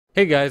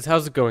Hey guys,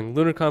 how's it going?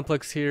 Lunar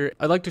Complex here.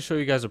 I'd like to show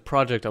you guys a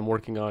project I'm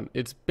working on.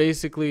 It's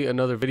basically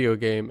another video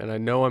game, and I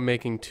know I'm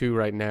making two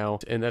right now,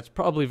 and that's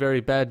probably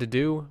very bad to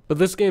do, but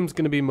this game's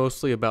going to be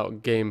mostly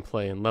about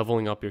gameplay and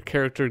leveling up your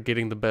character,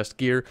 getting the best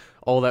gear,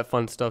 all that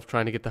fun stuff,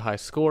 trying to get the high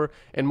score,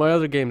 and my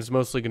other game is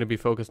mostly going to be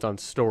focused on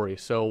story.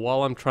 So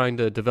while I'm trying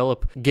to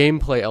develop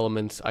gameplay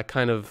elements, I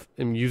kind of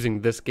am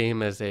using this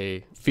game as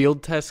a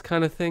field test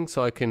kind of thing,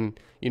 so I can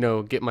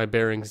get my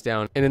bearings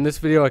down. And in this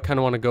video, I kind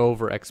of want to go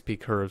over XP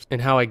curves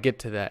and how I get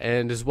to that,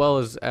 and as well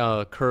as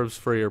curves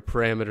for your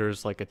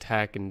parameters like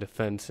attack and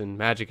defense and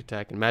magic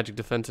attack and magic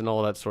defense and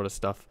all that sort of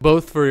stuff,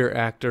 both for your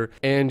actor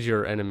and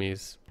your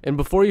enemies. And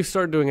before you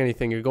start doing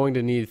anything, you're going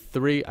to need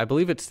I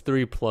believe it's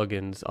three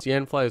plugins.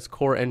 Yanfly is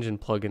core engine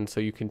plugin, so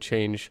you can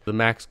change the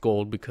max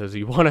gold because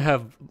you want to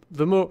have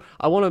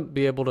I want to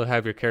be able to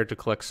have your character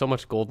collect so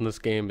much gold in this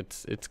game.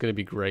 It's going to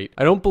be great.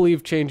 I don't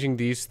believe changing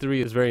these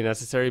three is very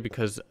necessary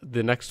because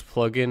the next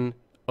plugin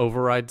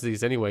overrides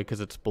these anyway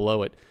because it's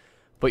below it.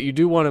 But you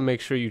do want to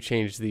make sure you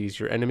change these: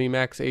 your enemy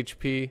max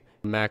HP,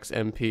 max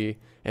MP,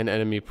 and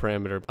enemy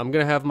parameter. I'm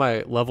going to have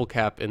my level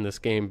cap in this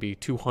game be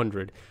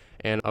 200.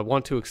 And I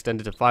want to extend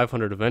it to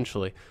 500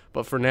 eventually.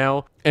 But for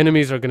now,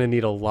 enemies are going to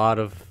need a lot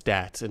of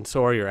stats, and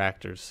so are your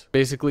actors.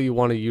 Basically, you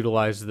want to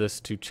utilize this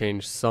to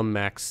change some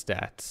max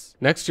stats.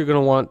 Next, you're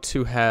going to want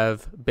to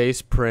have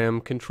base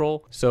param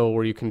control, so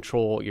where you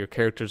control your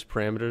character's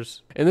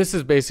parameters. And this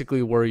is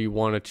basically where you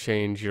want to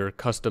change your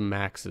custom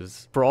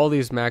maxes. For all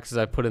these maxes,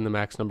 I put in the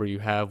max number you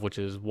have, which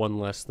is 1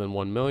 less than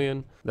 1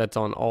 million. That's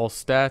on all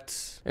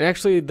stats. And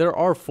actually, there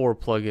are 4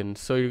 plugins,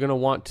 so you're going to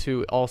want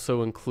to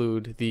also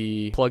include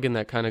the plugin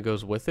that kind of goes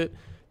with it,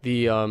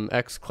 the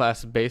X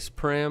class base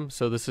param.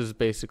 So this is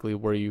basically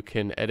where you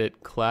can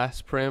edit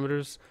class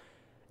parameters,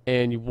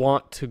 and you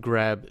want to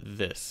grab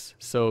this,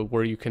 so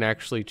where you can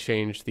actually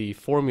change the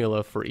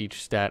formula for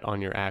each stat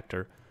on your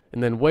actor.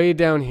 And then way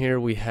down here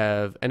we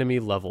have enemy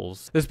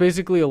levels. This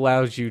basically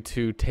allows you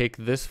to take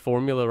this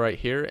formula right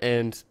here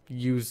and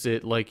use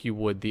it like you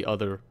would the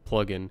other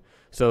plugin.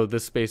 So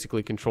this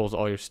basically controls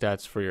all your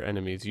stats for your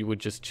enemies. You would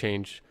just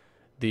change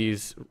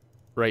these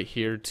right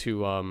here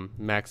to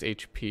max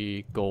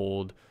HP,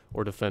 gold,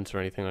 or defense or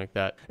anything like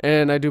that.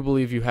 And I do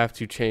believe you have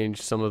to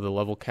change some of the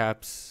level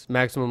caps: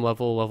 maximum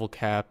level, level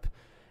cap,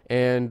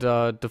 and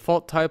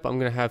default type I'm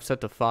going to have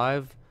set to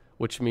 5,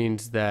 which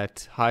means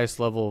that highest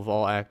level of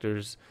all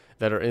actors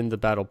that are in the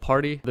battle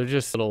party. They're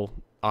just little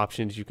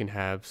options you can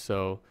have,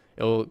 so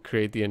it'll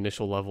create the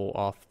initial level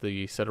off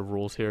the set of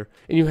rules here.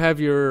 And you have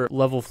your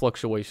level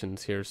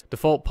fluctuations here.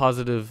 Default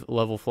positive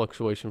level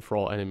fluctuation for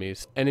all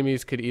enemies.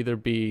 Enemies could either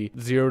be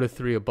 0 to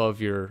 3 above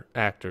your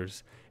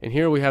actors. And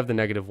here we have the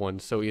negative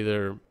ones, so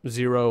either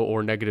 0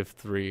 or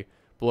 -3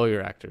 below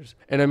your actors.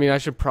 And I mean, I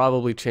should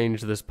probably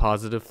change this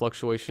positive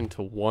fluctuation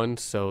to 1,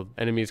 so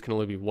enemies can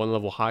only be 1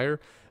 level higher,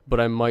 but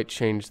I might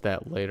change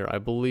that later. I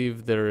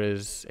believe there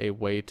is a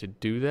way to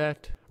do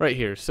that right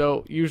here.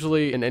 So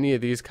usually in any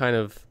of these kind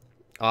of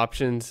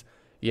options,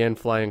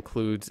 Yanfly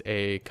includes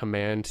a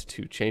command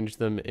to change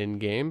them in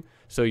game,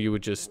 so you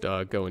would just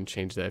go and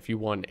change that if you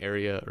want an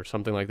area or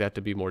something like that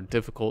to be more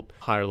difficult,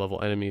 higher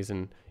level enemies,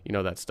 and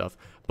that stuff.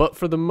 But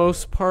for the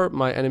most part,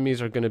 my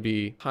enemies are going to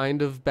be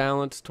kind of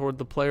balanced toward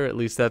the player. At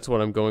least that's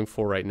what I'm going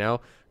for right now.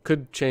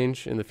 Could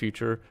change in the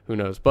future, who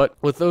knows. But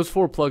with those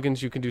 4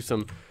 plugins, you can do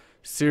some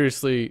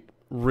seriously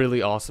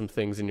really awesome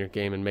things in your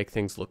game and make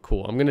things look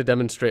cool. I'm going to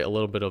demonstrate a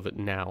little bit of it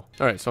now.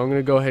 Alright, so I'm going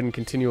to go ahead and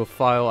continue a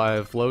file I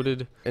have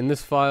loaded. In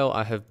this file,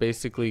 I have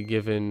basically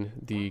given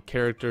the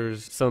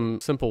characters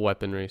some simple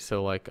weaponry,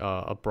 so like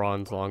a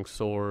bronze long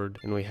sword,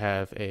 and we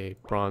have a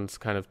bronze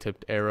kind of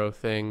tipped arrow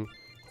thing,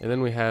 and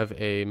then we have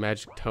a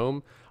magic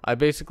tome. I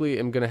basically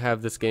am going to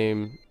have this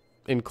game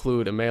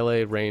include a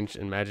melee, range,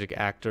 and magic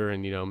actor,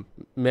 and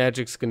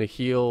magic's going to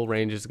heal,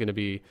 range is going to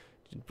be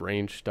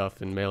range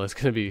stuff, and melee is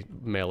going to be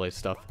melee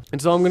stuff.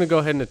 And so I'm going to go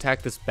ahead and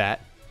attack this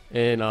bat,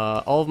 and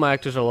all of my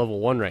actors are level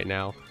 1 right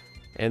now,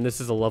 and this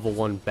is a level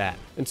 1 bat.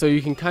 And so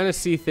you can kind of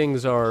see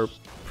things are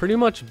pretty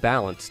much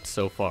balanced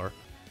so far.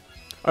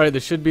 Alright,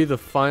 this should be the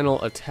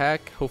final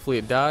attack. Hopefully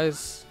it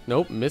dies.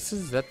 Nope,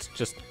 misses. That's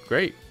just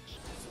great.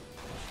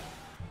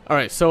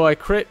 Alright, so I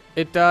crit,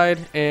 it died,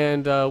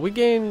 and we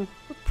gain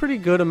a pretty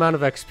good amount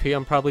of XP.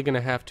 I'm probably going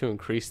to have to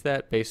increase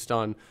that based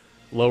on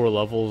lower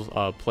levels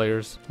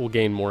players will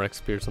gain more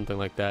XP or something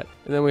like that.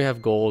 And then we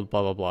have gold,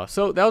 blah blah blah.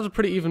 So that was a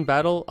pretty even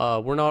battle.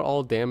 We're not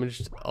all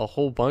damaged a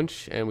whole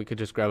bunch, and we could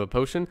just grab a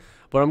potion.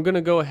 But I'm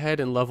gonna go ahead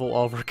and level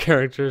all of our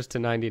characters to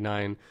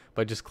 99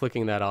 by just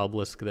clicking that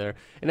obelisk there.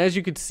 And as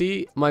you can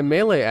see, my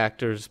melee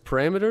actor's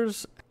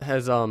parameters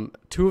has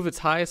 2 of its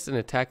highest in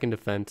attack and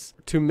defense.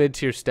 2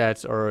 mid-tier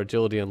stats are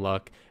agility and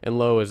luck, and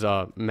low is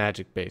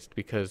magic based,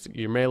 because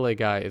your melee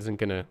guy isn't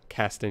gonna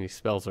cast any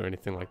spells or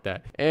anything like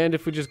that. And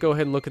if we just go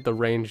ahead and look at the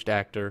ranged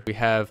actor, we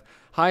have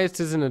highest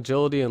is in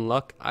agility and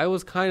luck. I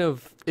was kind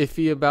of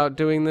iffy about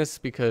doing this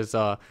because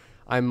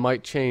I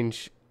might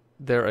change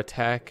their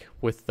attack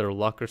with their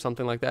luck or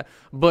something like that,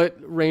 but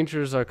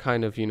rangers are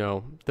kind of,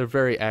 they're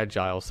very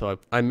agile, so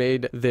I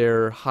made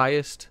their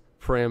highest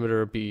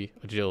parameter be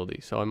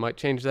agility. So I might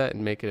change that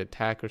and make it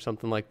attack or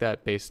something like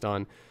that based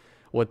on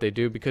what they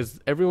do, because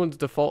everyone's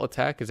default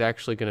attack is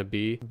actually going to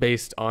be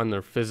based on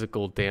their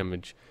physical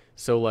damage.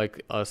 So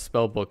like a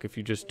spell book, if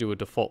you just do a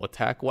default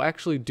attack, will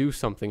actually do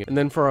something. And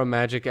then for our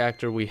magic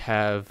actor, we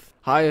have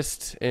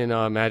highest in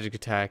magic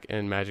attack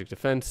and magic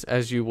defense,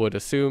 as you would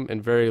assume,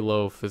 and very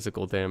low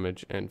physical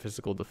damage and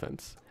physical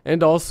defense.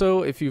 And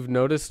also, if you've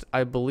noticed,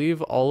 I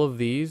believe all of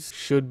these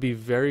should be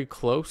very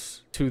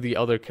close to the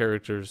other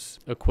characters'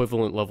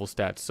 equivalent level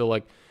stats. So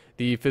like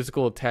the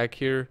physical attack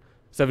here,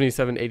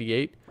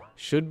 7788,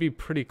 should be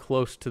pretty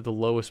close to the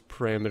lowest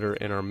parameter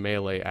in our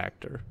melee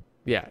actor.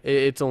 Yeah,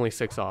 it's only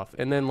 6 off.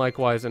 And then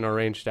likewise in our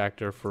ranged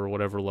actor for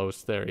whatever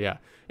lowest there, yeah,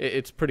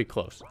 it's pretty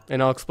close.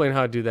 And I'll explain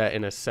how to do that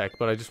in a sec,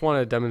 but I just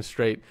want to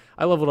demonstrate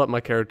I leveled up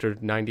my character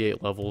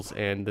 98 levels,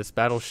 and this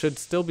battle should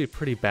still be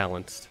pretty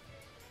balanced.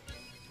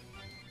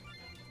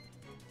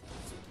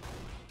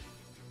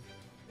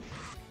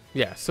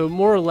 Yeah, so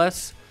more or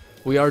less,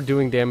 we are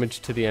doing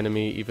damage to the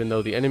enemy, even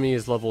though the enemy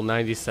is level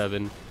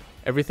 97.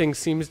 Everything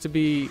seems to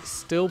be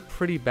still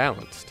pretty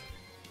balanced.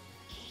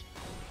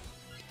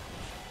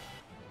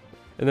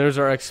 And there's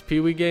our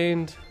XP we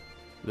gained.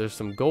 There's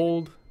some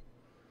gold.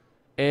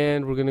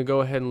 And we're going to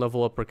go ahead and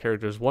level up our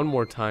characters one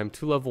more time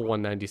to level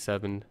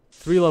 197.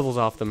 3 levels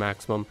off the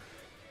maximum.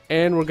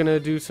 And we're going to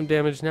do some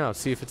damage now,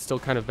 see if it's still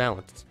kind of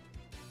balanced.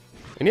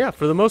 And yeah,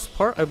 for the most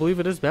part, I believe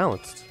it is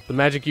balanced. The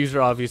magic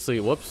user obviously,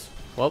 whoops.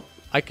 Well,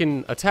 I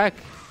can attack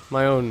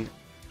my own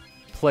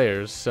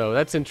players, so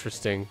that's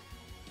interesting.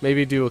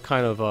 Maybe do a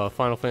kind of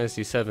Final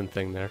Fantasy VII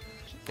thing there.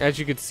 As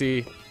you can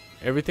see,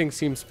 everything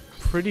seems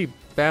pretty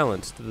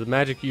balanced. The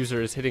magic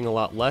user is hitting a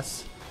lot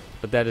less,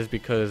 but that is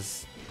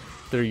because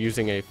they're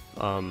using a,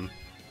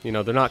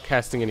 they're not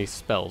casting any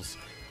spells.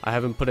 I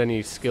haven't put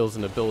any skills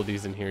and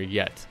abilities in here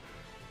yet.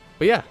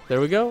 But yeah, there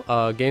we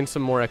go. Gain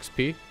some more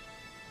XP.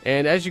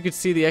 And as you can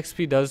see, the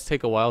XP does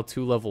take a while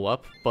to level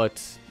up,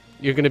 but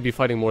you're going to be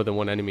fighting more than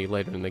one enemy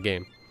later in the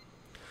game.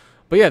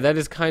 But yeah, that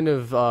is kind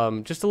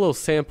of just a little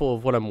sample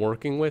of what I'm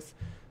working with,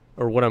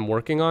 or what I'm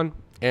working on.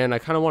 And I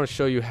kind of want to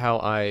show you how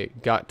I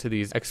got to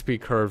these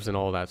XP curves and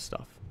all that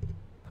stuff.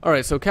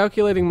 Alright, so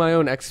calculating my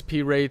own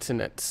XP rates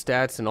and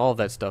stats and all of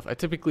that stuff, I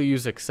typically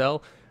use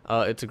Excel.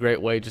 It's a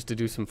great way just to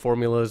do some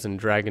formulas and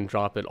drag and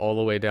drop it all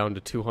the way down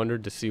to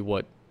 200 to see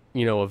what,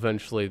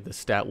 eventually the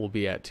stat will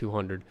be at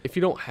 200. If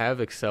you don't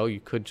have Excel, you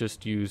could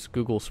just use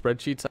Google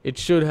Spreadsheets. It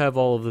should have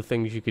all of the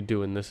things you could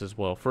do in this as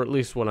well, for at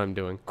least what I'm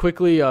doing.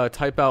 Quickly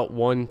type out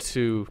 1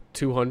 to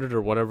 200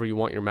 or whatever you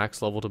want your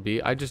max level to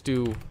be. I just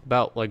do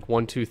about like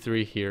 1, 2,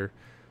 3 here.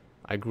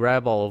 I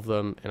grab all of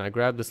them, and I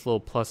grab this little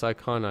plus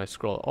icon, and I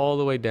scroll all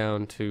the way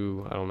down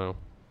to, I don't know,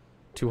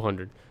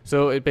 200.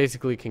 So it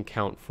basically can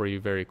count for you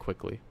very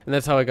quickly. And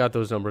that's how I got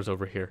those numbers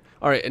over here.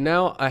 Alright, and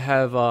now I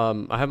have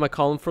my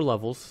column for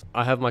levels.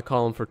 I have my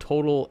column for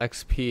total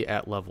XP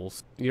at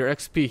levels. Your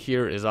XP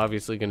here is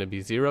obviously going to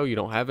be 0. You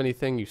don't have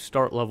anything. You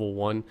start level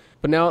 1.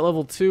 But now at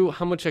level 2,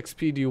 how much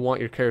XP do you want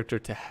your character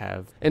to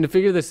have? And to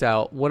figure this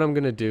out, what I'm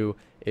going to do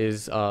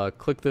is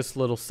click this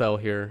little cell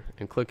here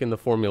and click in the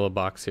formula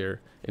box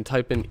here and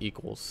type in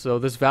equals. So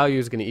this value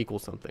is going to equal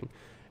something.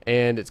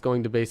 And it's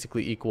going to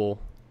basically equal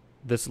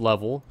this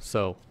level,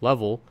 so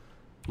level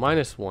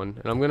minus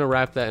 1, and I'm going to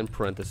wrap that in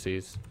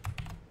parentheses,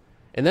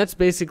 and that's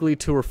basically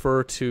to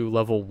refer to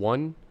level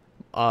 1.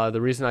 The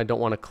reason I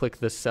don't want to click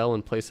this cell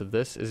in place of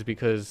this is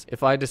because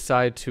if I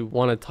decide to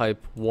want to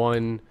type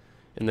 1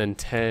 and then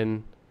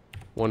 10,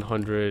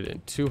 100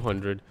 and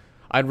 200,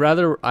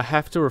 I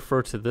have to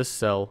refer to this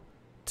cell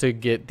to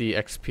get the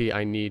XP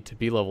I need to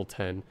be level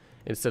 10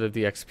 instead of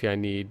the XP I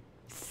need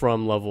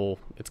from level.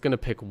 It's going to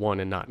pick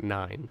 1 and not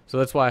 9. So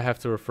that's why I have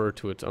to refer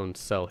to its own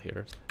cell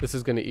here. This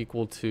is going to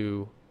equal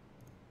to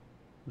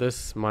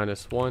this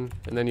minus 1,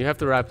 and then you have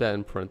to wrap that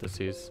in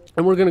parentheses.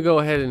 And we're going to go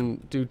ahead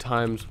and do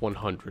times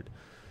 100.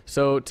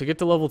 So to get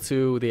to level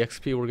 2, the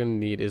XP we're going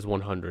to need is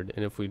 100.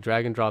 And if we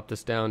drag and drop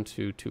this down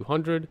to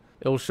 200,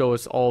 it will show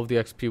us all of the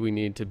XP we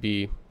need to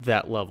be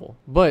that level.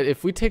 But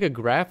if we take a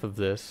graph of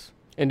this,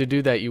 and to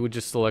do that you would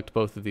just select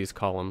both of these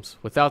columns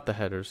without the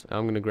headers.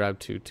 I'm going to grab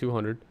to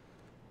 200.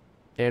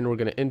 And we're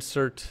going to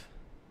insert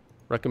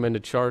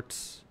recommended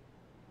charts.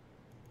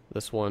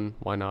 This one,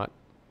 why not?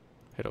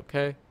 Hit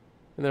OK.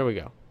 And there we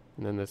go.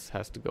 And then this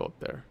has to go up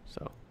there.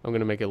 So I'm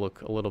going to make it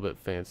look a little bit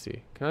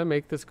fancy. Can I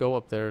make this go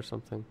up there or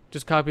something?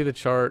 Just copy the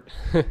chart,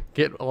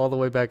 get all the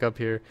way back up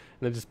here, and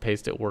then just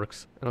paste it.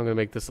 Works. And I'm going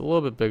to make this a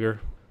little bit bigger.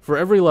 For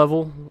every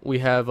level, we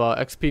have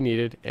XP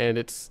needed, and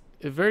it's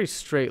a very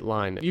straight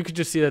line. You could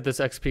just see that this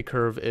XP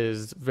curve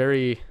is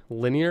very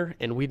linear,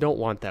 and we don't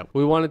want that.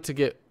 We want it to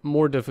get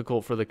more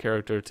difficult for the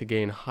character to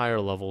gain higher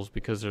levels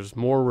because there's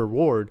more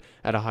reward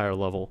at a higher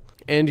level.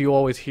 And you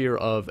always hear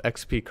of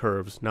XP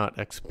curves, not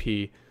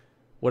XP,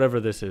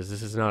 whatever this is.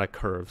 This is not a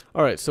curve.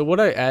 Alright, so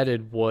what I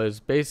added was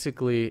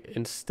basically,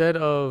 instead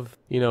of,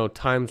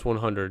 times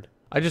 100,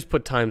 I just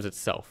put times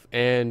itself.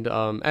 And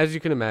as you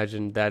can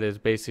imagine, that is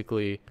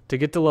basically, to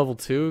get to level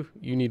 2,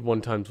 you need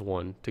 1 times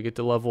 1. To get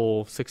to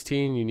level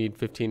 16, you need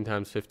 15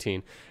 times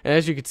 15. And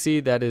as you can see,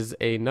 that is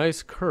a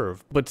nice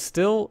curve. But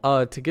still,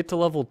 to get to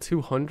level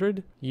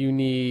 200, you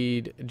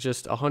need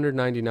just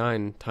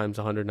 199 times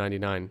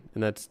 199.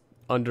 And that's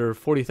under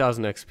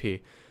 40,000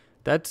 XP.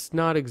 That's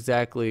not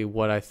exactly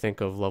what I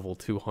think of level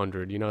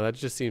 200. You know, that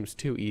just seems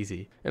too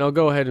easy. And I'll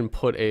go ahead and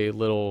put a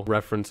little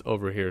reference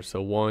over here.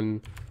 So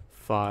 1,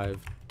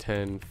 5,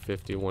 10,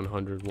 50,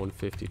 100,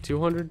 150,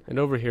 200. And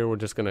over here, we're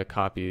just going to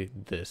copy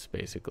this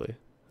basically.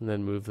 And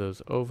then move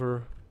those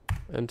over,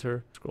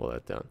 enter, scroll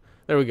that down.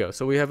 There we go.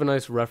 So we have a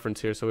nice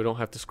reference here so we don't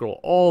have to scroll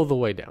all the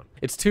way down.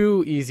 It's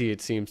too easy,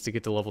 it seems, to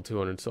get to level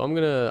 200. So I'm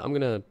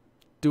gonna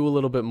do a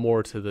little bit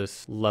more to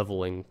this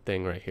leveling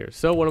thing right here.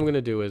 So what I'm going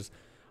to do is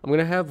I'm going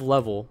to have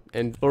level,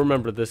 and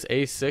remember this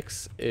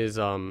A6 is,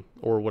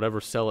 or whatever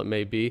cell it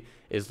may be,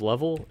 is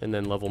level and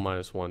then level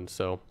minus 1.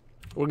 So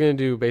we're going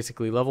to do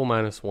basically level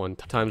minus 1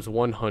 times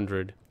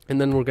 100, and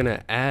then we're going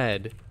to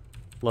add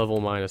level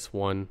minus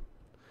 1.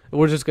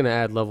 We're just going to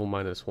add level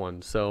minus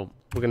 1. So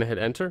we're going to hit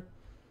enter,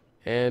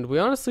 and we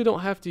honestly don't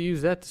have to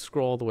use that to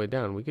scroll all the way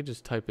down. We could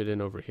just type it in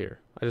over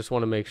here. I just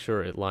want to make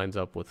sure it lines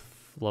up with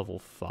level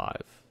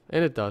 5.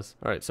 And it does.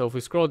 All right, so if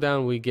we scroll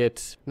down, we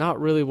get not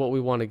really what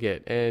we want to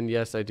get. And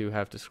yes, I do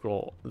have to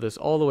scroll this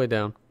all the way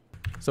down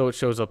so it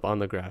shows up on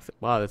the graphic.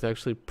 Wow, that's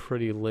actually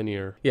pretty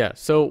linear. Yeah,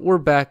 so we're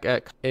back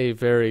at a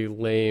very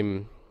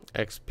lame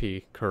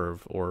XP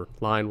curve or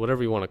line,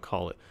 whatever you want to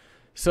call it.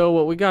 So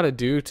what we got to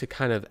do to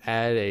kind of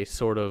add a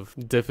sort of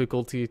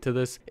difficulty to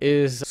this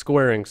is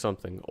squaring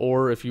something,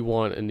 or if you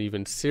want an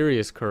even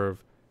serious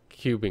curve,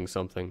 cubing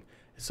something.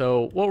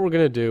 So what we're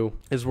going to do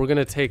is we're going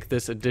to take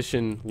this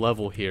addition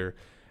level here,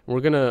 we're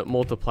going to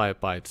multiply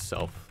it by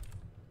itself.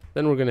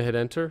 Then we're going to hit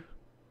enter,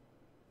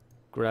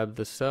 grab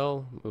the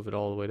cell, move it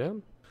all the way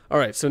down.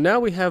 Alright, so now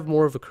we have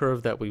more of a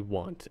curve that we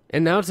want.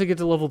 And now to get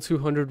to level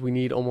 200, we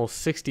need almost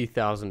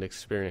 60,000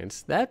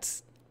 experience.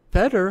 That's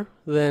better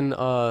than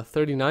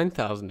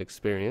 39,000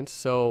 experience,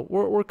 so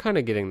we're kind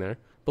of getting there.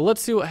 But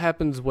let's see what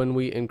happens when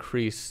we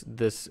increase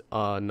this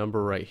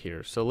number right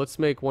here. So let's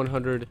make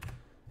 100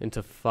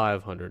 into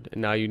 500.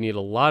 And now you need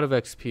a lot of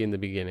XP in the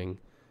beginning,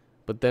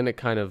 but then it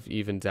kind of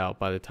evens out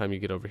by the time you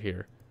get over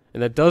here.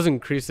 And that does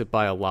increase it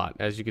by a lot.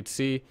 As you can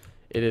see,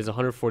 it is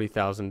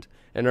 140,000.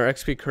 And our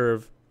XP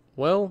curve,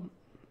 well,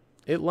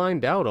 it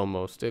lined out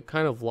almost. It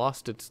kind of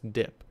lost its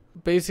dip.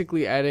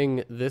 Basically,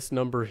 adding this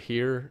number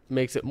here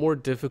makes it more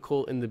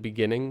difficult in the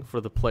beginning for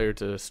the player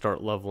to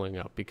start leveling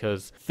up,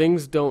 because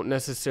things don't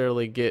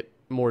necessarily get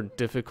more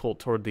difficult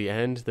toward the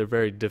end. They're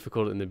very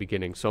difficult in the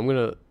beginning. So I'm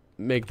going to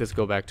make this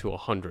go back to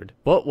 100.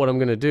 But what I'm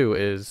going to do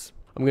is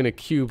I'm going to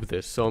cube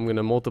this, so I'm going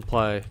to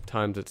multiply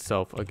times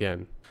itself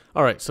again.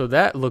 Alright, so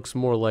that looks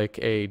more like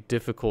a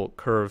difficult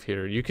curve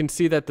here. You can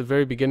see that the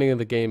very beginning of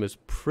the game is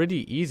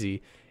pretty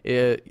easy.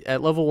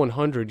 At level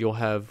 100, you'll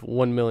have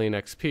 1 million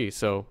XP,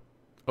 so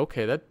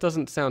okay, that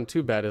doesn't sound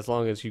too bad as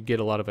long as you get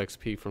a lot of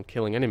XP from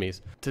killing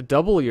enemies. To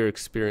double your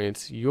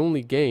experience, you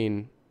only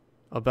gain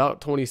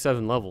about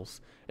 27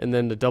 levels, and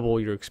then to double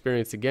your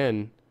experience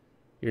again,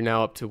 you're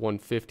now up to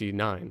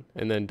 159,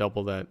 and then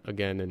double that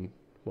again, and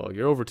well,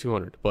 you're over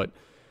 200. But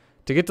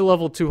to get to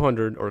level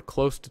 200 or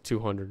close to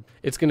 200,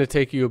 it's going to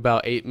take you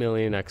about 8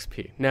 million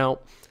XP. Now,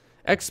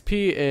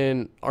 XP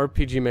in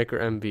RPG Maker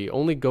MV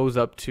only goes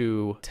up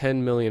to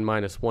 10 million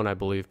minus 1, I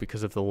believe,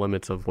 because of the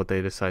limits of what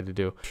they decide to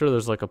do. I'm sure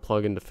there's like a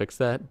plugin to fix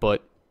that,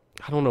 but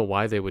I don't know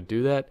why they would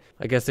do that.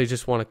 I guess they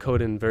just want to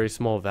code in very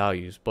small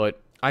values,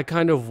 but I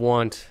kind of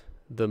want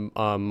the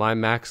my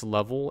max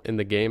level in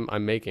the game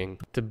I'm making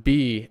to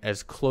be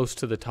as close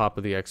to the top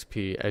of the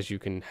XP as you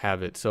can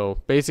have it.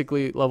 So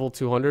basically level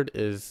 200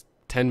 is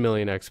 10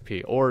 million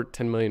XP or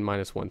 10 million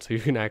minus 1, so you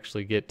can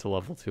actually get to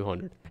level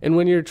 200. And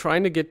when you're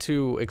trying to get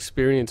to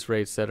experience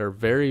rates that are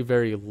very,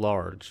 very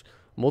large,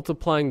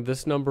 multiplying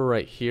this number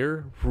right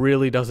here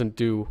really doesn't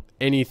do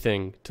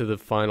anything to the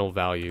final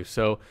value.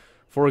 So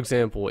for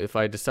example, if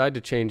I decide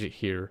to change it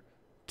here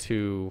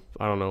to,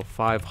 I don't know,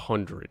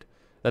 500,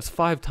 that's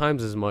 5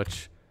 times as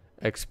much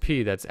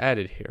XP that's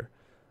added here.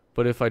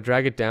 But if I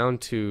drag it down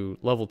to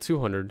level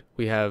 200,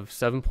 we have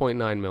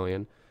 7.9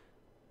 million,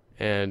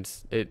 and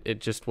it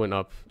just went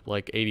up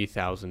like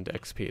 80,000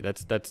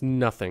 XP. That's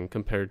nothing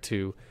compared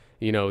to,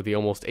 you know, the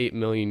almost 8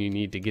 million you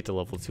need to get to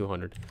level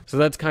 200. So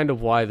that's kind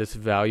of why this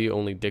value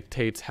only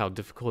dictates how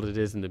difficult it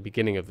is in the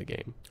beginning of the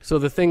game. So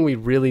the thing we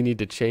really need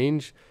to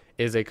change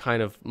is a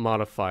kind of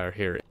modifier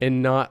here,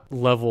 and not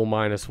level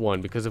minus 1,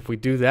 because if we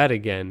do that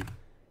again,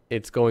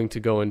 it's going to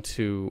go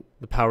into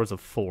the powers of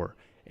 4.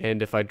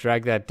 And if I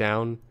drag that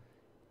down,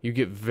 you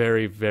get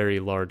very, very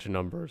large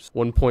numbers.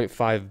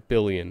 1.5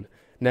 billion.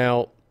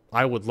 Now,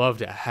 I would love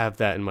to have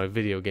that in my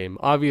video game.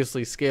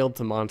 Obviously, scaled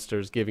to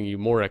monsters giving you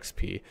more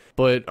XP,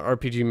 but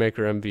RPG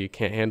Maker MV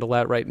can't handle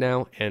that right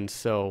now, and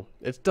so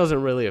it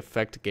doesn't really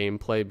affect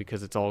gameplay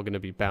because it's all going to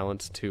be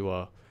balanced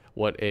to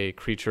what a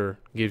creature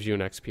gives you in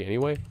XP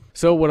anyway.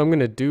 So what I'm going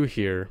to do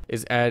here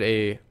is add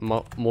a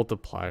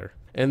multiplier.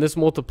 And this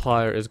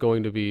multiplier is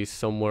going to be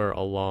somewhere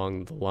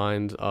along the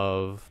lines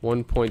of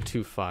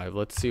 1.25.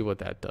 Let's see what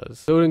that does.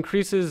 So it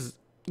increases,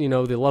 the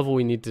level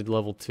we need to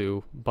level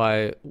 2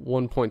 by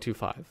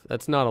 1.25.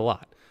 That's not a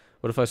lot.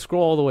 But if I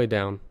scroll all the way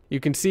down,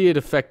 you can see it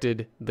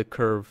affected the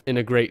curve in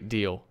a great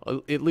deal.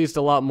 At least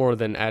a lot more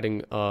than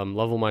adding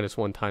level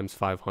 -1 times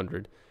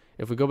 500.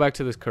 If we go back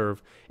to this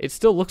curve, it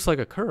still looks like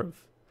a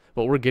curve,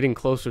 but we're getting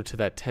closer to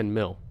that 10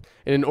 mil.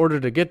 And in order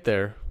to get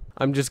there,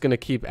 I'm just going to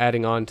keep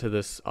adding on to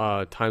this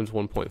times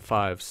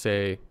 1.5,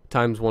 say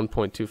times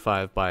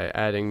 1.25 by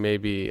adding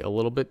maybe a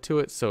little bit to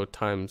it, so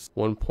times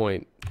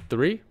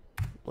 1.3.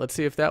 Let's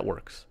see if that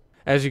works.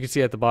 As you can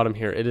see at the bottom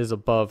here, it is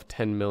above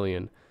 10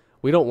 million.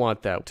 We don't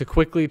want that. To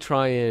quickly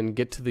try and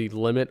get to the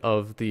limit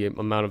of the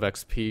amount of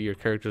XP your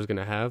character is going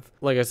to have,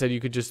 like I said, you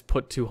could just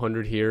put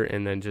 200 here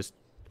and then just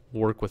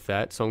work with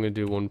that. So I'm going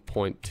to do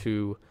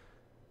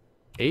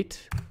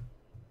 1.28,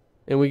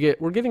 and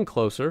we're getting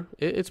closer.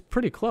 It's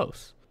pretty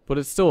close, but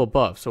it's still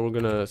above. So we're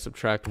going to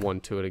subtract 1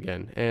 to it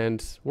again,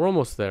 and we're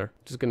almost there.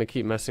 Just going to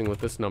keep messing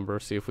with this number,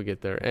 see if we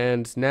get there.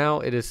 And now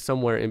it is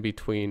somewhere in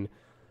between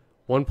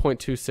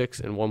 1.26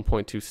 and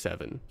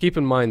 1.27. Keep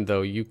in mind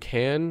though, you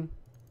can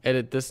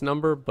edit this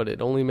number, but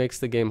it only makes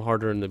the game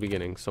harder in the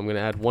beginning. So I'm going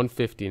to add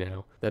 150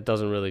 now. That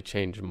doesn't really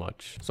change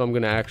much. So I'm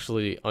going to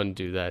actually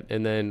undo that.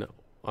 And then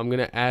I'm going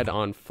to add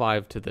on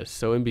 5 to this.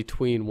 So in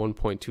between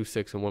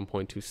 1.26 and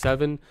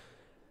 1.27.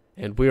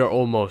 And we are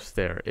almost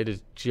there. It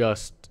is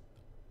just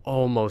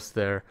almost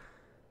there.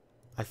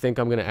 I think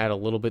I'm going to add a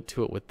little bit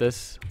to it with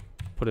this.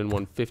 Put in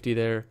 150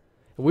 there.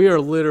 We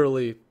are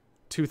literally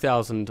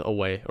 2,000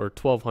 away, or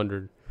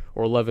 1,200,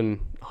 or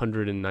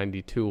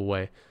 1,192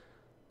 away.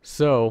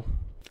 So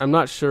I'm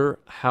not sure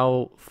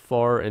how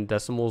far in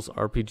decimals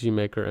RPG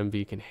Maker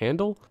MV can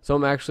handle. So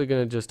I'm actually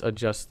going to just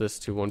adjust this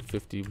to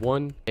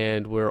 151,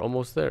 and we're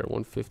almost there,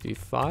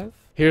 155.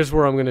 Here's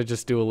where I'm going to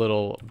just do a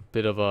little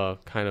bit of a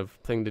kind of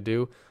thing to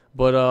do.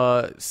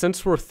 But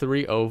since we're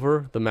 3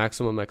 over the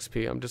maximum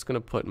XP, I'm just going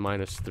to put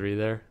 -3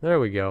 there. There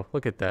we go.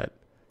 Look at that.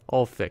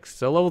 All fixed.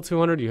 So level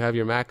 200, you have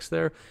your max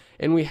there.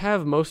 And we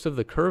have most of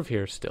the curve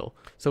here still.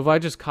 So if I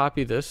just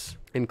copy this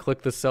and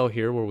click the cell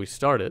here where we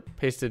start it,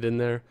 paste it in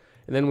there,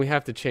 and then we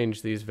have to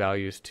change these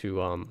values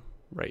to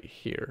right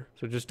here.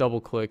 So just double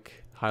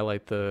click,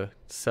 highlight the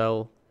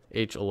cell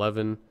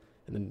H11,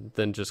 and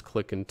then just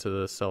click into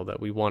the cell that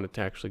we want it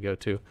to actually go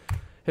to.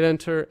 Hit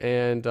enter,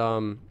 and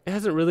it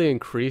hasn't really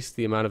increased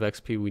the amount of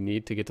XP we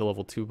need to get to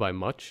level 2 by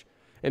much.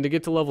 And to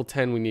get to level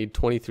 10, we need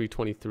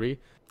 2323.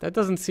 That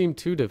doesn't seem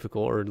too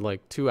difficult or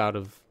like too out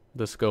of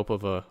the scope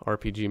of a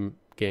RPG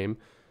game.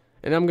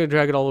 And I'm going to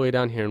drag it all the way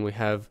down here, and we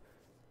have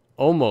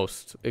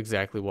almost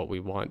exactly what we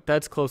want.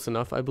 That's close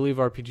enough. I believe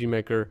RPG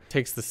Maker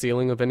takes the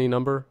ceiling of any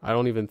number. I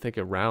don't even think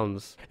it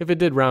rounds. If it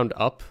did round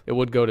up, it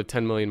would go to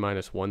 10 million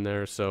 -1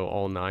 there, so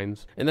all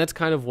 9s. And that's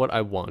kind of what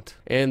I want.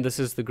 And this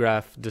is the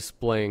graph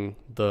displaying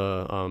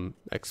the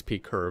XP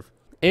curve.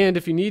 And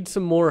if you need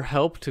some more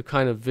help to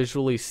kind of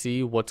visually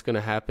see what's going to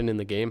happen in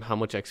the game, how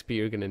much XP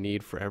you're going to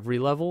need for every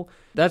level,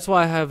 that's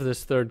why I have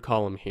this third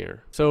column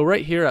here. So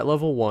right here at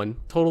level 1,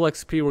 total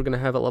XP we're going to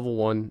have at level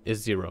 1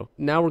 is 0.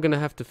 Now we're going to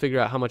have to figure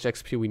out how much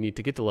XP we need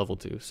to get to level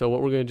 2. So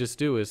what we're going to just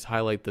do is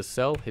highlight this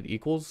cell, hit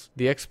equals,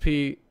 the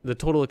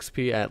total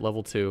XP at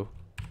level 2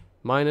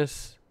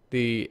 minus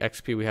the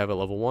XP we have at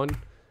level 1,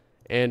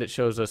 and it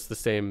shows us the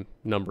same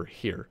number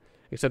here.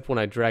 Except when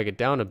I drag it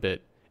down a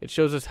bit, it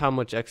shows us how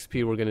much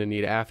XP we're going to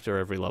need after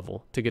every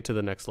level to get to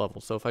the next level.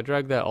 So if I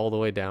drag that all the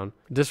way down,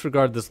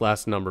 disregard this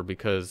last number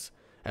because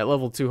at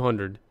level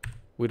 200,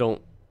 we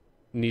don't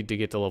need to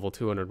get to level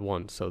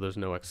 201, so there's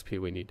no XP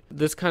we need.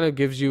 This kind of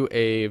gives you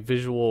a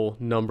visual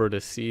number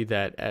to see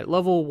that at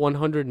level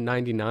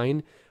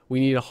 199, we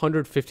need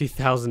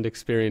 150,000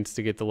 experience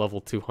to get to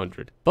level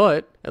 200.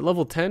 But at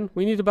level 10,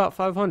 we need about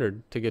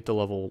 500 to get to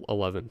level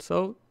 11.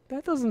 So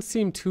that doesn't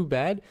seem too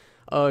bad.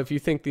 If you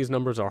think these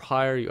numbers are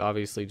higher, you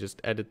obviously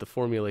just edit the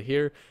formula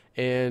here,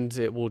 and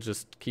it will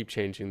just keep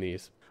changing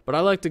these. But I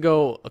like to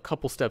go a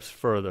couple steps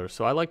further.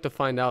 So I like to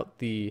find out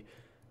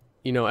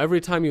every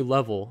time you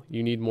level,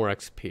 you need more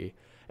XP.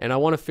 And I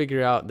want to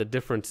figure out the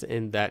difference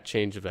in that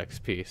change of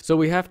XP. So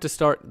we have to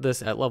start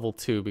this at level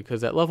 2,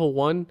 because at level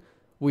 1,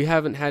 we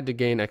haven't had to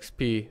gain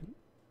XP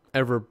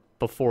ever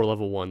before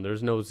level 1.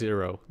 There's no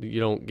 0. You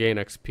don't gain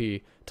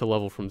XP to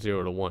level from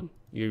 0 to 1.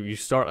 You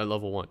start at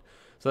level 1.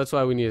 So that's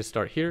why we need to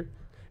start here.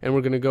 And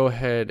we're going to go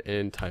ahead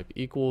and type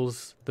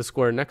equals the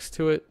square next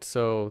to it.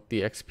 So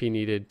the XP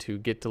needed to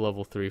get to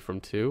level 3 from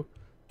 2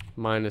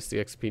 minus the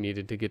XP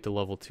needed to get to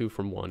level 2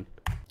 from 1.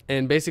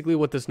 And basically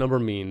what this number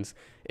means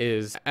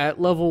is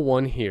at level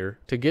 1 here,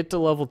 to get to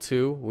level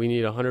 2, we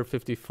need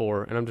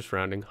 154, and I'm just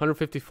rounding,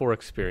 154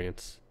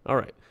 experience. All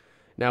right.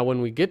 Now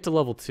when we get to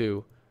level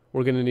 2,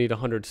 we're going to need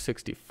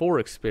 164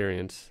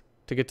 experience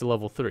to get to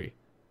level 3.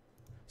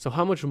 So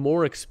how much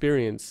more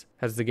experience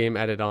has the game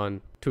added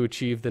on to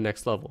achieve the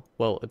next level?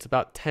 Well, it's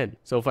about 10.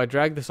 So if I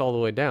drag this all the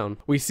way down,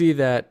 we see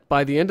that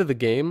by the end of the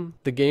game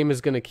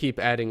is going to keep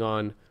adding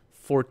on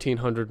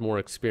 1,400 more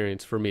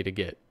experience for me to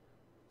get.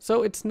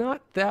 So it's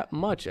not that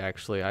much,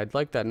 actually. I'd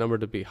like that number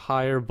to be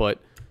higher, but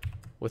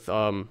with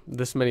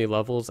this many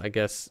levels, I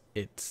guess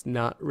it's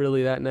not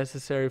really that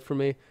necessary for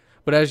me.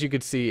 But as you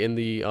could see, in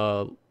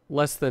the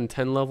less than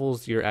 10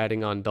 levels, you're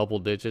adding on double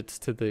digits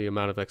to the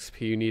amount of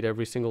XP you need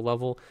every single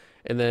level.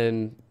 And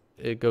then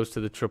it goes to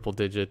the triple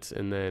digits,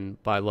 and then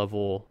by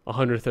level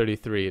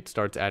 133, it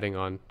starts adding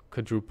on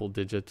quadruple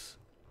digits.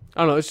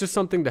 I don't know, it's just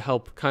something to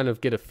help kind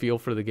of get a feel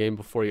for the game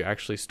before you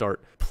actually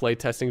start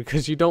playtesting,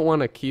 because you don't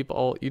want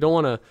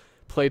to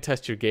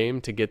playtest your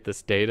game to get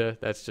this data.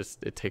 That's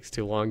just, it takes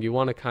too long. You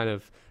want to kind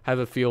of have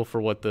a feel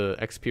for what the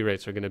XP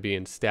rates are going to be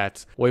in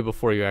stats way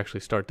before you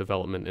actually start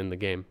development in the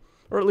game.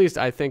 Or at least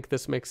I think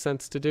this makes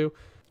sense to do.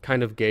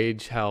 Kind of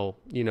gauge how,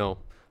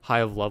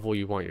 high of level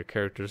you want your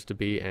characters to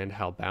be and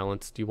how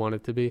balanced you want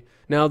it to be.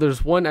 Now,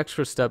 there's one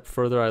extra step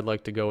further I'd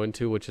like to go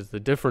into, which is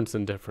the difference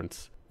in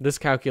difference. This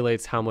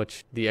calculates how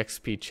much the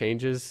XP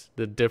changes,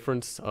 the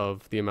difference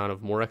of the amount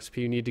of more XP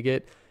you need to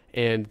get,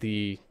 and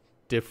the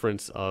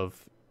difference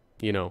of,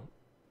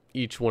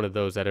 each one of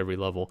those at every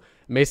level.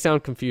 It may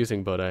sound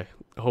confusing, but I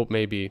hope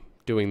maybe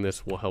doing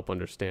this will help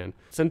understand.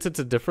 Since it's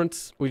a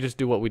difference, we just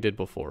do what we did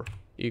before.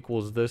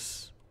 Equals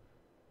this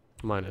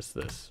minus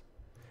this.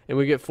 And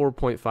we get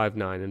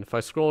 4.59. And if I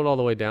scroll it all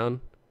the way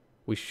down,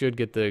 we should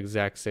get the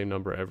exact same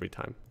number every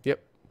time.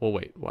 Yep. Well,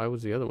 wait, why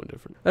was the other one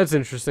different? That's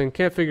interesting.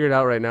 Can't figure it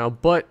out right now.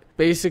 But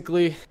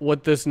basically,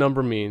 what this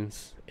number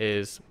means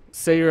is,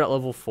 say you're at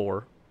level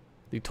 4.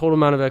 The total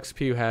amount of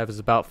XP you have is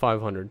about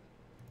 500.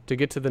 To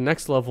get to the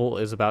next level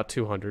is about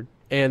 200.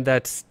 And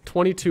that's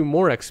 22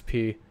 more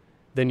XP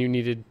than you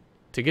needed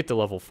to get to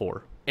level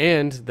 4.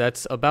 And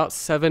that's about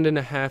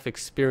 7.5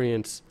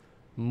 experience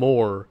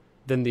more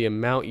than the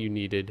amount you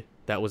needed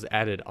that was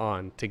added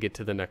on to get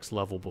to the next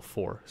level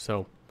before.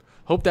 So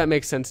hope that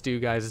makes sense to you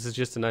guys. This is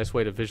just a nice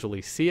way to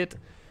visually see it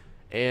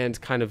and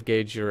kind of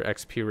gauge your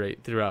XP rate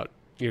throughout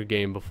your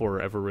game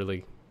before ever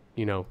really,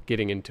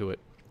 getting into it.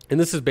 And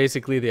this is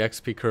basically the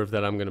XP curve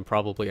that I'm going to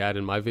probably add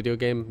in my video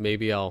game.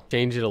 Maybe I'll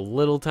change it a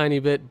little tiny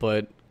bit,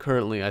 but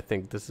currently I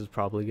think this is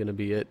probably going to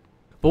be it.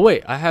 But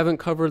wait, I haven't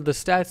covered the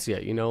stats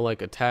yet,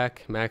 like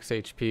attack, max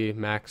HP,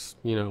 max,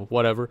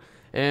 whatever.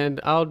 And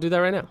I'll do that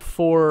right now.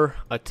 For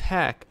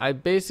attack, I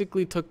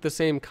basically took the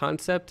same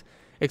concept,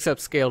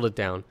 except scaled it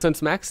down.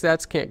 Since max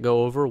stats can't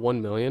go over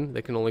 1 million,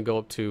 they can only go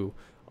up to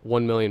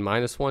 1 million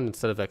minus 1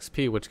 instead of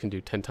XP, which can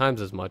do 10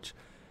 times as much.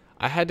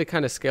 I had to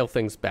kind of scale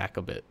things back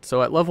a bit.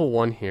 So at level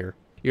 1 here,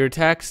 your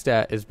attack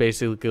stat is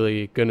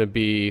basically going to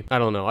be, I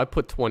don't know, I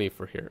put 20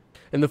 for here.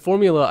 And the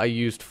formula I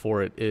used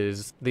for it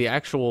is the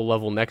actual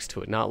level next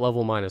to it, not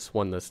level minus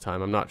 1 this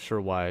time. I'm not sure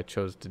why I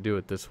chose to do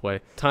it this way.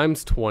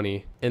 Times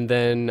 20, and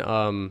then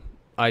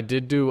I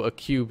did do a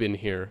cube in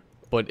here,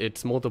 but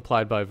it's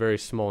multiplied by a very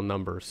small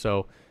number.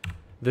 So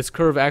this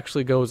curve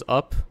actually goes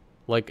up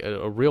like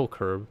a real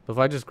curve. If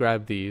I just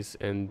grab these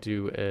and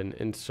do an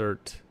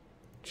insert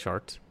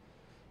chart,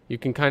 you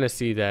can kind of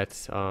see that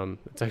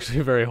it's actually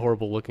a very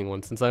horrible looking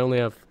one. Since I only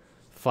have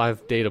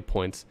 5 data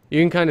points,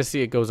 you can kind of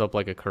see it goes up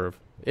like a curve.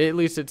 At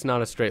least it's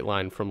not a straight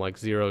line from like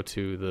 0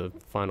 to the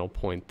final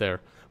point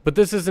there. But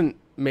this isn't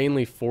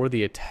mainly for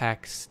the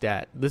attack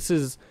stat. This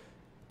is,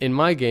 in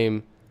my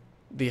game,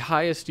 the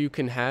highest you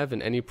can have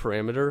in any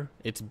parameter.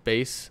 Its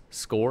base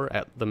score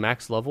at the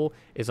max level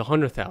is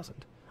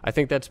 100,000. I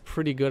think that's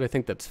pretty good. I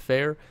think that's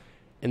fair.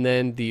 And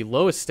then the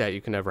lowest stat you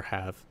can ever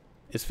have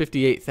is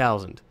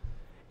 58,000.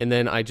 And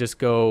then I just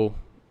go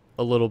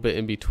a little bit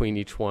in between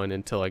each one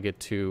until I get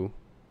to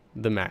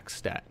the max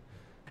stat.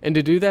 And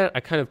to do that,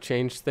 I kind of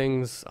changed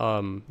things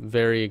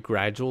very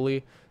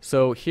gradually.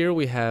 So here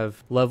we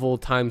have level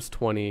times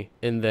 20,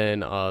 and then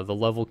the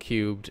level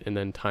cubed, and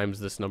then times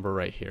this number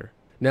right here.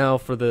 Now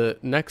for the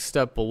next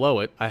step below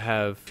it, I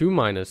have 2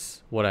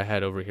 minus what I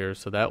had over here.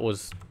 So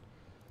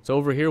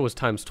over here was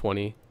times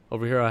 20.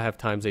 Over here I have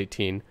times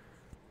 18.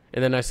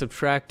 And then I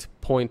subtract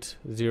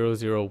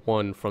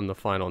 0.001 from the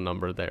final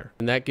number there.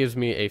 And that gives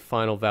me a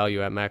final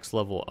value at max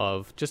level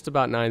of just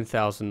about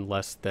 9,000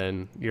 less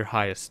than your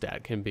highest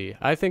stat can be.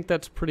 I think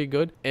that's pretty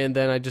good. And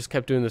then I just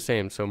kept doing the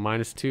same. So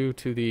minus 2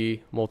 to the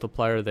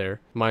multiplier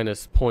there,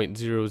 minus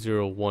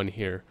 0.001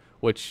 here,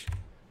 which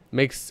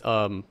makes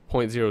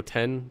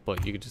 0.010,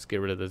 but you could just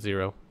get rid of the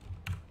 0.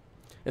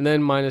 And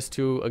then minus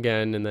 2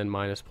 again, and then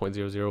minus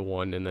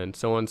 0.001, and then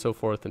so on and so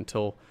forth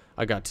until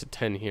I got to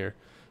 10 here.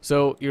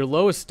 So your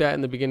lowest stat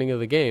in the beginning of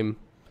the game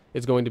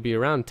is going to be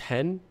around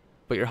 10,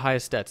 but your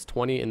highest stat's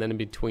 20, and then in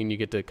between you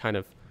get to kind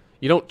of,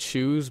 you don't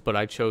choose, but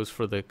I chose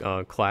for the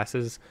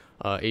classes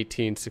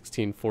 18,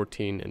 16,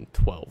 14, and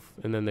 12,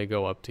 and then they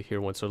go up to here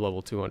once they're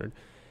level 200.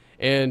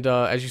 And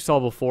as you saw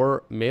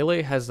before,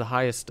 melee has the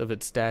highest of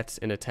its stats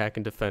in attack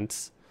and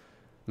defense.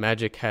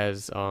 Magic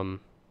has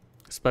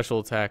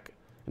special attack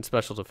and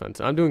special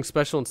defense. I'm doing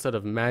special instead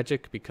of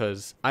magic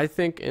because I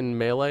think in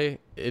melee,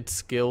 its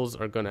skills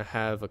are going to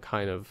have a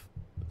kind of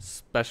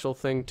special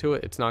thing to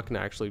it. It's not going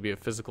to actually be a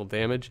physical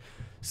damage,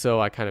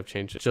 so I kind of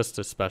changed it just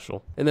to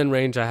special. And then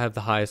range, I have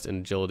the highest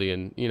in agility,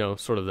 and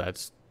sort of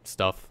that's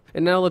stuff.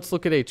 And now let's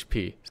look at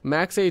HP.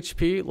 Max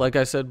HP, like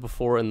I said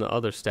before in the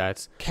other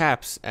stats,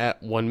 caps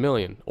at 1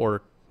 million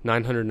or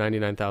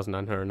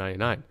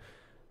 999,999.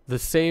 The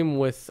same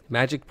with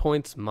magic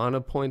points,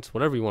 mana points,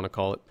 whatever you want to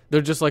call it.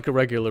 They're just like a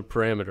regular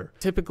parameter.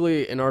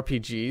 Typically in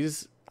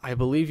RPGs, I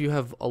believe you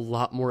have a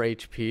lot more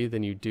HP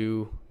than you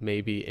do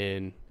maybe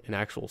in an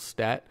actual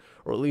stat,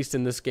 or at least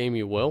in this game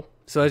you will.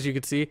 So as you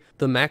can see,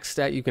 the max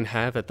stat you can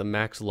have at the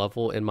max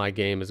level in my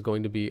game is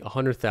going to be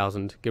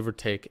 100,000, give or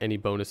take any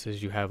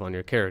bonuses you have on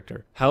your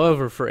character.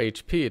 However, for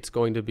HP, it's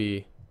going to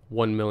be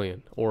 1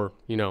 million, or,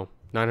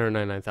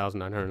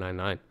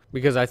 999,999.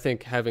 Because I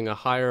think having a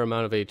higher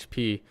amount of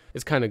HP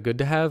is kind of good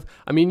to have.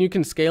 I mean, you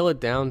can scale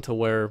it down to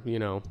where,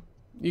 you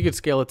could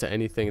scale it to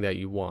anything that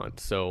you want.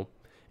 So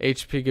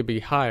HP could be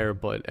higher,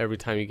 but every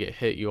time you get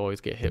hit, you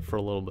always get hit for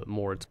a little bit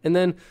more. And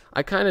then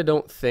I kind of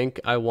don't think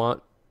I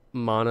want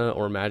mana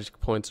or magic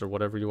points or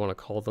whatever you want to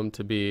call them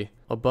to be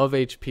above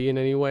HP in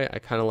any way. I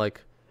kind of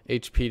like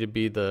HP to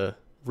be the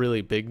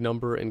really big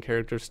number in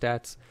character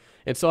stats.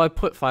 And so I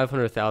put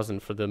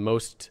 500,000 for the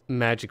most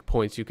magic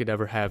points you could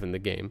ever have in the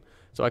game.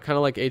 So I kind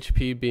of like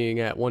HP being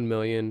at 1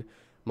 million,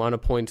 mana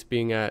points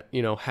being at,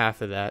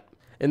 half of that.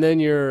 And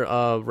then your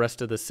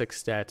rest of the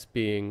 6 stats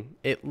being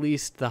at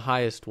least the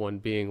highest one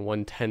being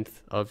 1/10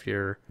 of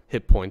your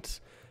hit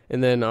points.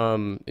 And then,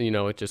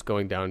 it just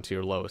going down to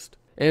your lowest.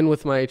 And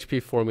with my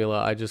HP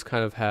formula, I just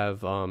kind of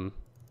have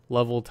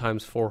level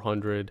times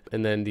 400,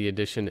 and then the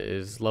addition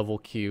is level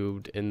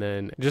cubed, and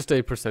then just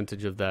a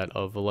percentage of that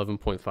of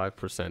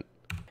 11.5%.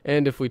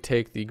 And if we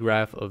take the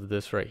graph of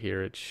this right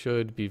here, it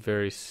should be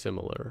very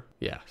similar.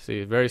 Yeah,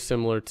 see, very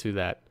similar to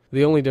that.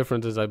 The only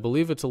difference is I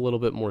believe it's a little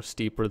bit more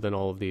steeper than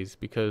all of these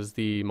because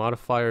the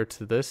modifier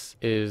to this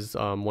is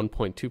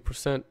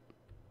 1.2%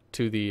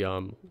 to the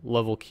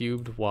level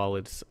cubed, while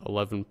it's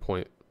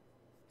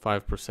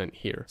 11.5%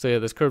 here. So yeah,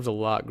 this curve's a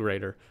lot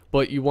greater,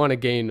 but you want to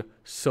gain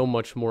so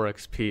much more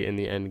XP in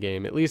the end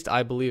game. At least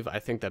I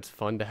think that's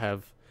fun to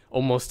have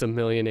almost 1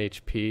 million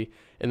HP,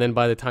 and then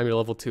by the time you're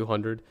level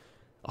 200,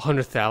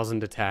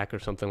 100,000 attack or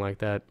something like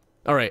that.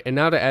 All right, and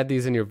now to add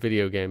these in your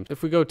video games.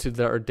 If we go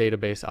to our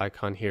database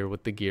icon here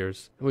with the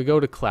gears, and we go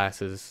to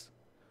classes,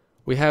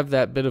 we have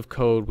that bit of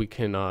code we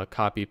can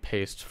copy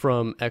paste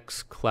from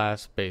X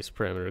class base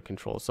parameter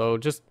control. So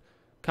just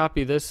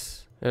copy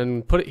this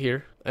and put it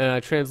here. And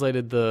I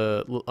translated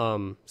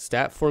the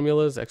stat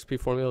formulas, XP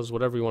formulas,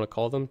 whatever you want to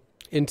call them,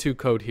 into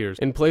code here.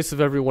 In place of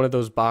every one of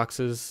those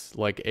boxes,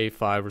 like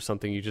A5 or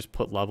something, you just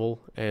put level,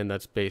 and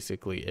that's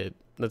basically it.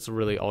 That's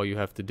really all you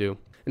have to do.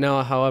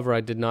 Now, however,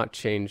 I did not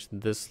change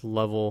this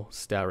level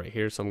stat right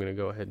here, so I'm going to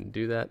go ahead and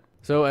do that.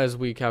 So as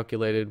we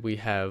calculated, we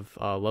have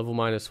level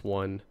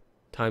 -1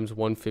 times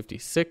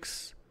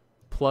 156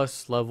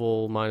 plus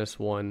level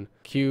 -1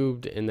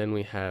 cubed, and then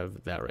we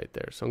have that right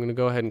there. So I'm going to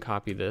go ahead and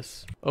copy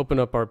this, open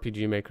up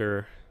RPG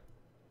Maker,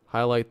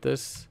 highlight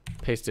this,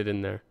 paste it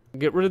in there.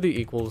 Get rid of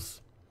the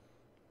equals,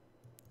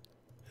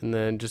 and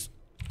then just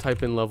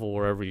type in level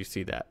wherever you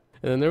see that.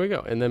 And then there we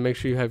go. And then make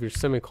sure you have your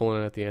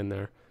semicolon at the end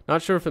there.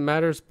 Not sure if it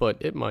matters, but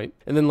it might.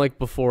 And then like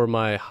before,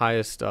 my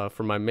highest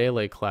for my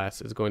melee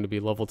class is going to be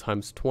level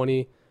times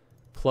 20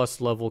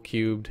 plus level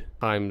cubed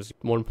times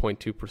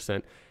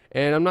 1.2%.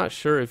 And I'm not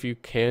sure if you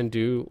can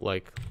do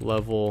like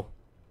level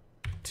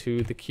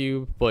to the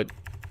cube, but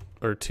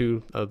or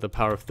to the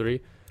power of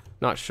 3.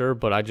 Not sure,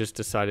 but I just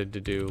decided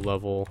to do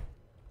level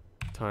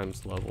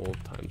times level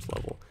times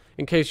level.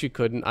 In case you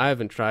couldn't, I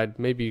haven't tried.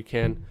 Maybe you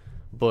can,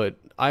 but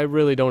I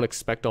really don't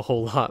expect a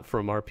whole lot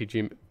from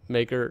RPG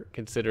Maker,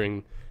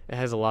 considering it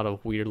has a lot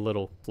of weird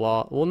little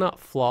not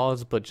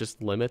flaws, but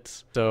just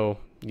limits. So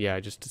yeah, I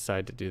just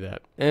decided to do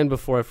that. And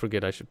before I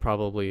forget, I should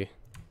probably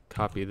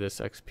copy this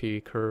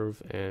XP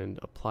curve and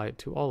apply it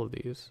to all of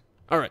these.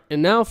 All right,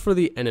 and now for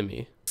the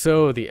enemy.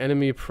 So the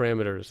enemy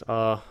parameters,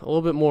 a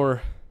little bit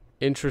more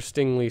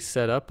interestingly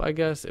set up, I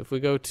guess. If we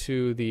go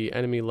to the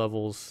enemy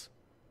levels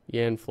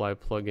Yanfly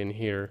plugin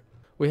here,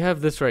 we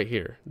have this right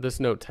here, this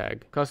note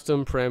tag,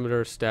 custom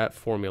parameter stat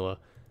formula.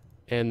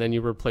 And then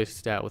you replace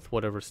stat with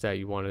whatever stat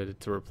you wanted it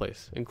to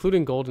replace,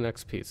 including gold and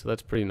XP, so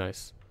that's pretty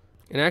nice.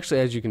 And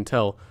actually, as you can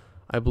tell,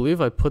 I believe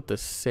I put the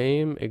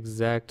same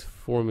exact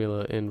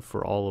formula in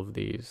for all of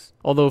these.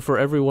 Although for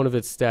every one of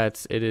its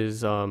stats, it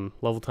is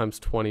level times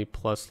 20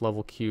 plus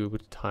level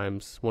cubed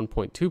times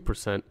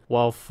 1.2%,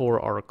 while for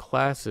our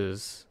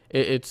classes,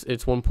 it's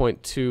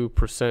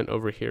 1.2%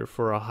 over here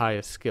for a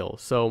highest skill.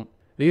 So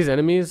these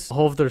enemies,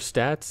 all of their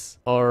stats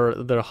are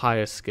their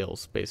highest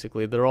skills,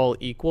 basically. They're all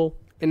equal.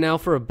 And now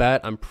for a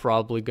bat, I'm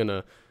probably going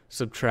to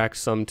subtract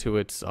some to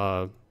its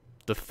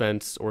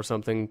defense or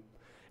something,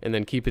 and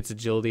then keep its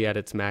agility at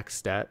its max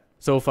stat.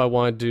 So if I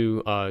wanted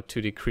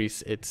to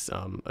decrease its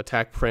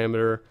attack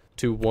parameter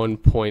to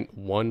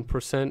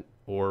 1.1%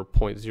 or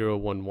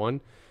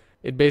 0.011,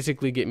 it'd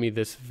basically get me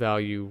this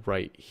value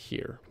right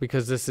here,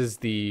 because this is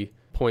the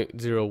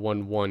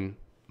 0.011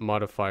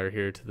 modifier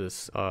here to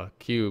this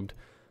cubed,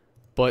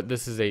 but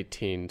this is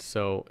 18.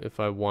 So if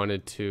I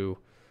wanted to,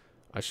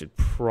 I should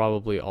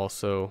probably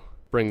also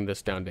bring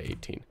this down to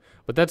 18.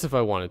 But that's if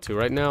I wanted to.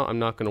 Right now, I'm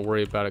not going to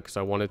worry about it because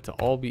I want it to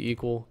all be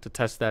equal to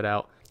test that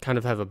out, kind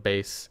of have a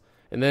base.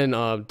 And then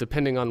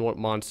depending on what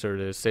monster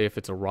it is, say if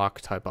it's a rock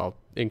type, I'll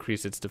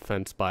increase its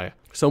defense by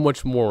so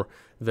much more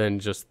than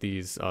just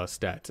these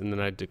stats. And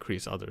then I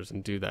decrease others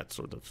and do that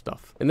sort of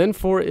stuff. And then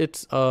for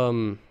its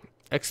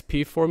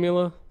XP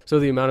formula, so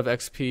the amount of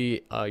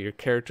XP your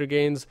character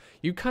gains,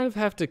 you kind of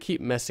have to keep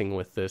messing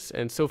with this.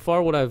 And so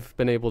far what I've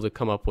been able to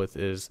come up with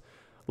is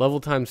level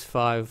times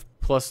 5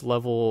 plus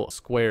level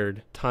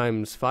squared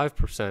times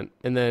 5%,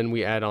 and then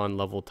we add on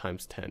level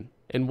times 10.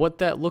 And what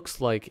that looks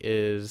like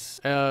is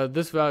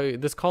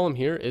this column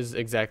here is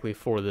exactly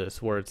for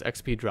this, where it's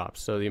XP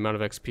drops, so the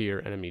amount of XP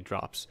your enemy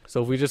drops.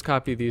 So if we just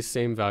copy these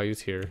same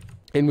values here,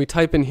 and we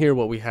type in here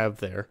what we have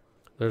there,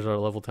 there's our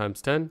level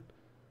times 10,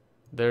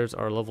 there's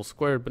our level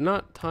squared, but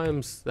not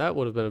times, that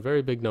would have been a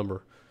very big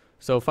number.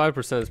 So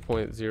 5% is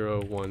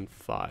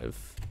 0.015,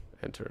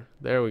 enter.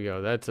 There we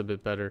go, that's a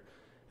bit better.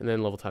 And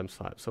then level times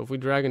 5. So if we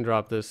drag and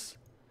drop this,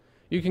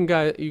 you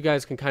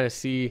guys can kind of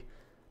see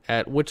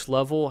at which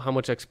level how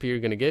much XP you're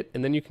going to get,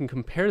 and then you can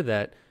compare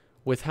that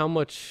with how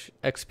much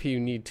XP you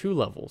need to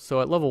level.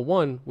 So at level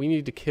 1, we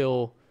need to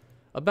kill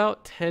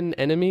about 10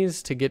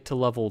 enemies to get to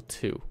level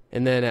 2.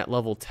 And then at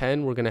level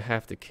 10, we're going to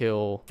have to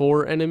kill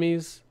 4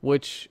 enemies,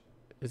 which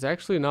is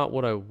actually not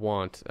what I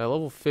want. At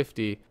level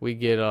 50, we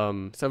get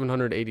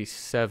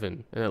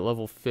 787, and at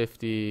level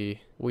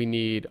 50, we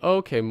need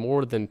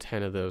more than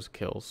 10 of those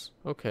kills.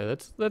 Okay,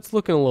 that's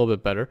looking a little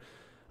bit better.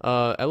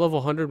 At level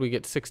 100, we get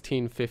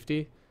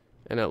 1650,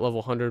 and at level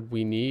 100,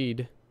 we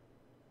need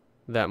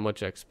that much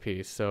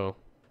XP. So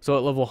at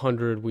level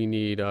 100, we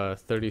need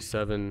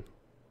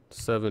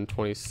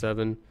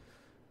 37,727.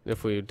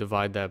 If we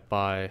divide that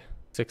by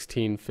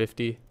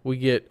 1650, we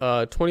get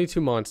 22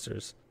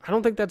 monsters. I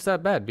don't think that's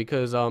that bad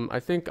because I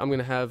think I'm going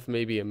to have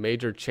maybe a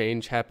major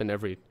change happen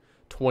every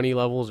 20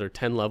 levels or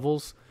 10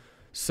 levels.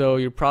 So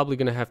you're probably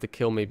going to have to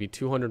kill maybe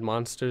 200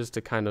 monsters to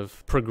kind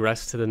of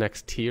progress to the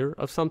next tier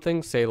of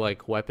something, say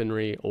like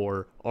weaponry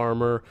or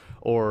armor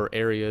or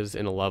areas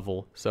in a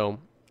level. So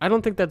I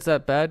don't think that's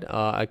that bad.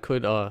 I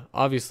could,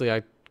 obviously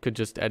I could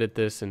just edit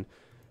this and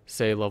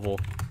say level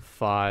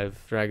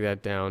 5, drag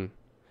that down.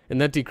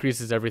 And that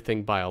decreases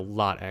everything by a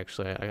lot,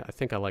 actually. I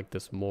think I like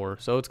this more.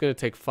 So it's going to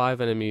take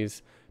 5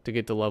 enemies to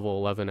get to level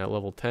 11 at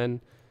level 10.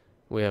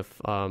 We have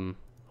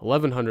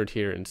 1100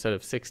 here instead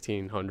of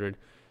 1600.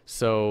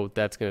 So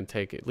that's going to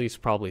take at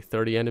least probably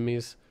 30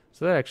 enemies.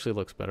 So that actually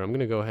looks better. I'm going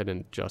to go ahead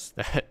and adjust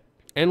that.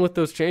 And with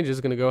those changes,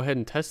 I'm going to go ahead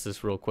and test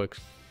this real quick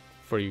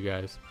for you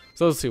guys.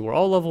 So let's see. We're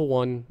all level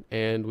 1,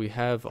 and we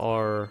have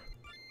our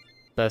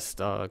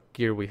best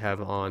gear we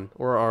have on,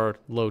 or our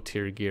low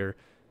tier gear.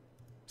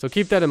 So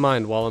keep that in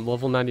mind. While I'm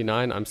level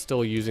 99, I'm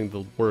still using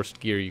the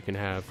worst gear you can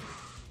have.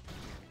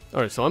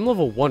 Alright, so I'm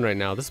level 1 right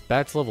now. This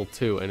bat's level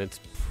 2, and it's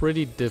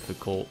pretty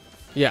difficult.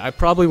 Yeah, I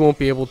probably won't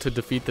be able to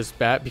defeat this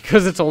bat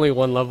because it's only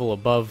 1 level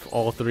above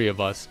all 3 of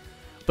us.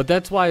 But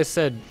that's why I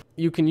said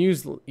you can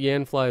use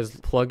Yanfly's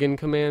plugin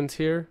commands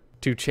here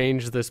to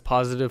change this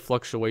positive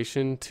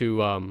fluctuation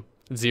to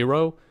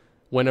 0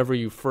 whenever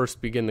you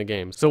first begin the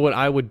game. So what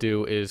I would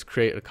do is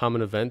create a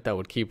common event that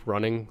would keep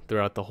running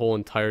throughout the whole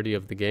entirety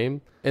of the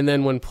game. And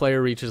then when player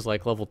reaches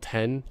like level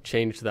 10,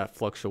 change that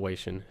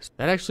fluctuation.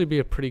 That'd actually be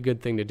a pretty good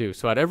thing to do.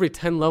 So at every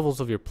 10 levels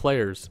of your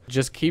players,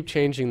 just keep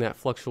changing that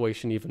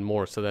fluctuation even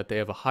more so that they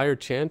have a higher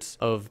chance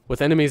of,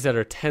 with enemies that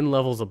are 10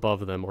 levels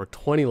above them or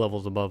 20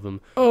 levels above them.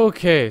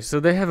 Okay,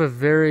 so they have a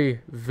very,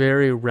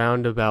 very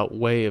roundabout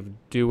way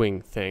of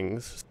doing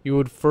things. You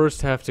would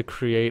first have to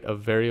create a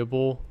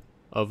variable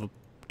of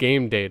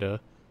game data,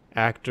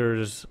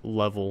 actors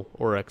level,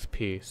 or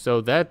XP. So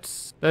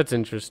that's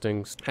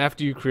interesting.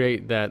 After you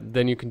create that,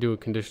 then you can do a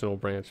conditional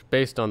branch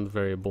based on the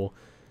variable,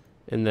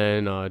 and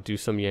then do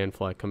some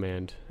Yanfly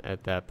command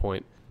at that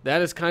point.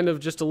 That is kind of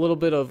just a little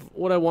bit of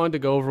what I wanted to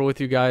go over with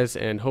you guys,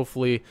 and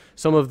hopefully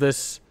some of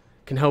this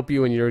can help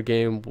you in your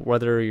game,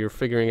 whether you're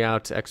figuring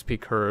out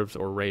XP curves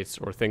or rates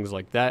or things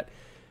like that.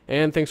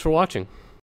 And thanks for watching.